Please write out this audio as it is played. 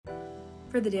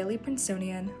For the Daily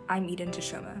Princetonian, I'm Eden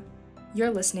Tashoma.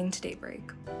 You're listening to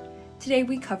Daybreak. Today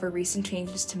we cover recent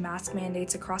changes to mask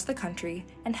mandates across the country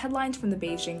and headlines from the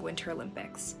Beijing Winter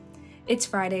Olympics. It's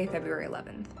Friday, February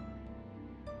 11th.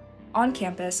 On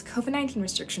campus, COVID-19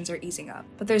 restrictions are easing up,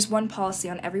 but there's one policy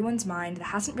on everyone's mind that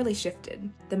hasn't really shifted: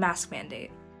 the mask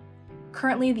mandate.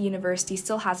 Currently, the university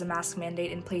still has a mask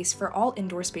mandate in place for all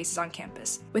indoor spaces on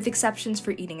campus, with exceptions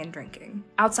for eating and drinking.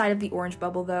 Outside of the orange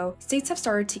bubble, though, states have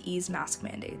started to ease mask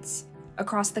mandates.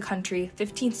 Across the country,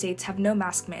 15 states have no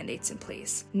mask mandates in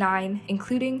place. 9,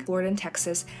 including Florida and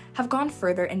Texas, have gone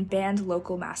further and banned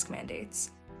local mask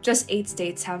mandates. Just 8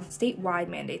 states have statewide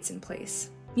mandates in place.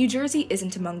 New Jersey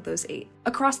isn't among those 8.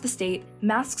 Across the state,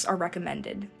 masks are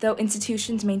recommended, though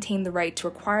institutions maintain the right to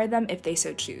require them if they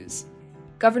so choose.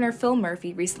 Governor Phil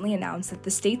Murphy recently announced that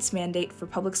the state's mandate for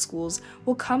public schools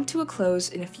will come to a close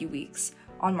in a few weeks,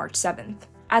 on March 7th.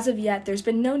 As of yet, there's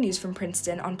been no news from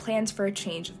Princeton on plans for a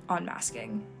change on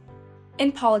masking.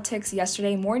 In politics,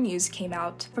 yesterday more news came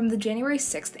out from the January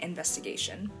 6th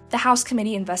investigation. The House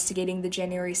committee investigating the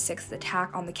January 6th attack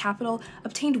on the Capitol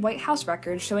obtained White House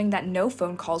records showing that no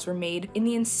phone calls were made in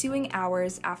the ensuing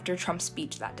hours after Trump's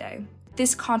speech that day.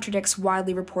 This contradicts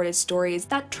widely reported stories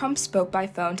that Trump spoke by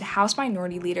phone to House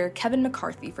Minority Leader Kevin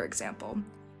McCarthy, for example.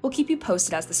 We'll keep you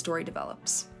posted as the story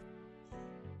develops.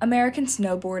 American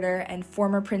snowboarder and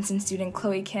former Princeton student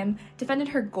Chloe Kim defended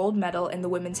her gold medal in the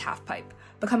women's halfpipe,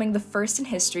 becoming the first in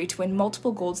history to win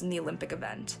multiple golds in the Olympic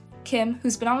event. Kim,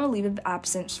 who's been on a leave of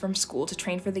absence from school to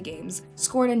train for the games,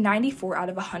 scored a 94 out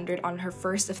of 100 on her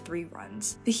first of 3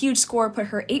 runs. The huge score put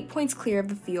her 8 points clear of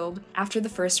the field after the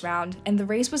first round, and the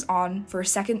race was on for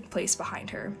second place behind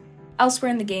her.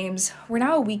 Elsewhere in the games, we're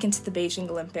now a week into the Beijing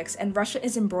Olympics, and Russia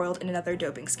is embroiled in another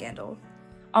doping scandal.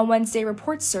 On Wednesday,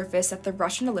 reports surfaced that the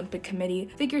Russian Olympic Committee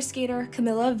figure skater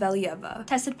Kamila Valieva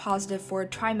tested positive for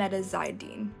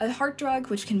trimetazidine, a heart drug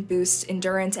which can boost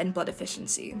endurance and blood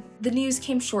efficiency. The news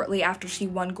came shortly after she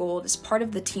won gold as part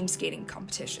of the team skating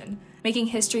competition, making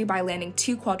history by landing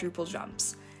 2 quadruple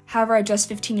jumps. However, at just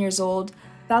 15 years old,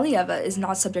 Valieva is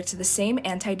not subject to the same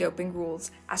anti-doping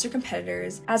rules as her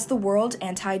competitors, as the World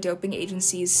Anti-Doping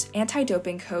Agency's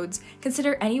anti-doping codes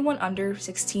consider anyone under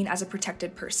 16 as a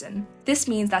protected person. This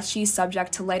means that she's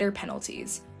subject to lighter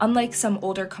penalties. Unlike some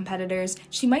older competitors,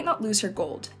 she might not lose her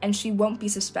gold, and she won't be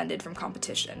suspended from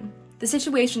competition. The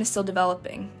situation is still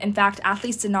developing. In fact,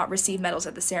 athletes did not receive medals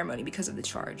at the ceremony because of the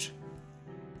charge.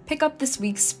 Pick up this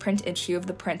week's print issue of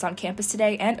The Print on campus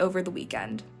today and over the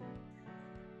weekend.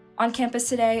 On campus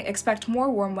today, expect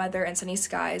more warm weather and sunny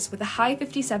skies with a high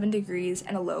 57 degrees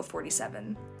and a low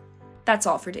 47. That's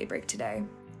all for Daybreak today.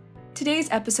 Today's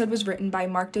episode was written by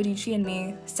Mark Dodici and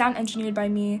me, sound engineered by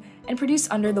me, and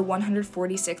produced under the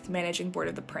 146th Managing Board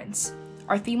of The Prince.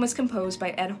 Our theme was composed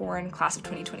by Ed Horn, class of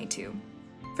 2022.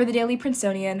 For the Daily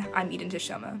Princetonian, I'm Eden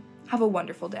Tashoma. Have a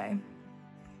wonderful day.